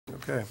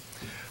Okay.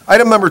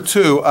 Item number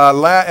 2, at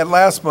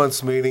last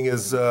month's meeting,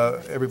 as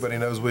everybody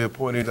knows, we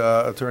appointed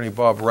Attorney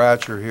Bob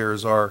Wratcher here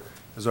as our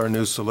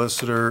new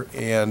solicitor,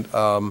 and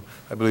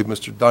I believe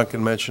Mr.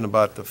 Duncan mentioned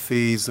about the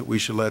fees, that we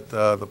should let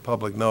the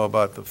public know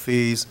about the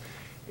fees,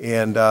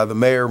 and the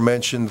mayor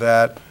mentioned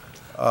that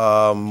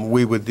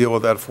we would deal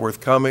with that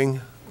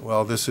forthcoming.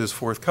 Well, this is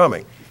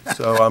forthcoming.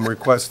 So I'm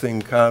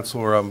requesting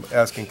council, or I'm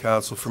asking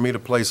council for me to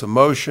place a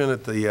motion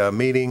at the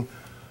meeting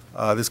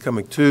this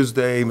coming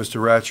Tuesday.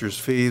 Mr. Wratcher's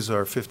fees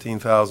are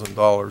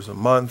 $15,000 a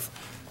month,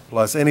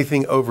 plus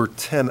anything over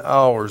 10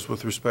 hours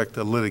with respect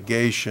to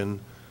litigation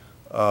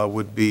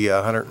would be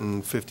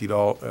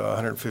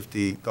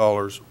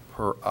 $150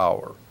 per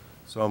hour.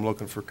 So I'm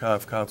looking for,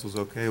 if council's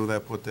okay with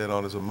that, put that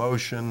on as a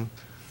motion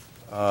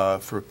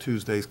for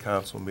Tuesday's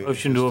council meeting.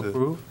 Motion to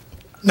approve?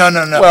 No.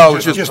 Well,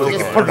 just put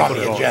it on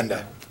the on.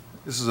 agenda.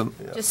 This is a,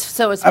 Just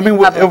so it's. I mean,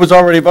 public. it was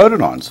already voted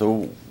on,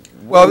 so.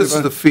 well, this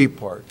is the fee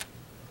part.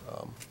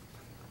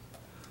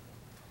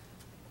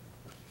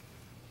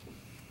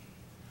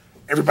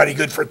 Everybody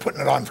good for putting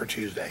it on for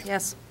Tuesday?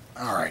 Yes.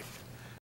 All right.